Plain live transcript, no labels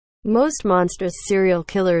Most monstrous serial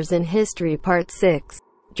killers in history Part 6.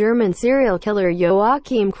 German serial killer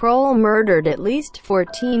Joachim Kroll murdered at least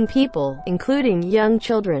 14 people, including young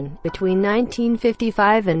children, between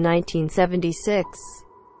 1955 and 1976.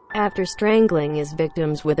 After strangling his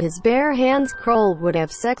victims with his bare hands, Kroll would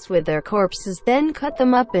have sex with their corpses, then cut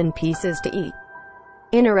them up in pieces to eat.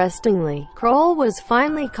 Interestingly, Kroll was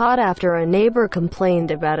finally caught after a neighbor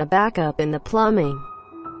complained about a backup in the plumbing.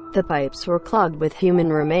 The pipes were clogged with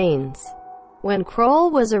human remains. When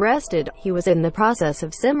Kroll was arrested, he was in the process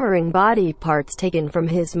of simmering body parts taken from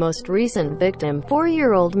his most recent victim,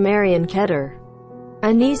 4-year-old Marion Keter.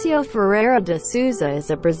 Anísio Ferreira de Souza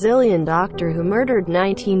is a Brazilian doctor who murdered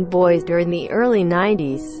 19 boys during the early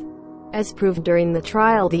 90s. As proved during the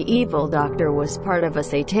trial, the evil doctor was part of a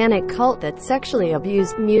satanic cult that sexually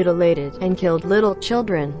abused, mutilated, and killed little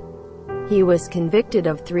children. He was convicted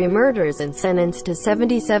of 3 murders and sentenced to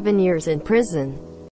 77 years in prison.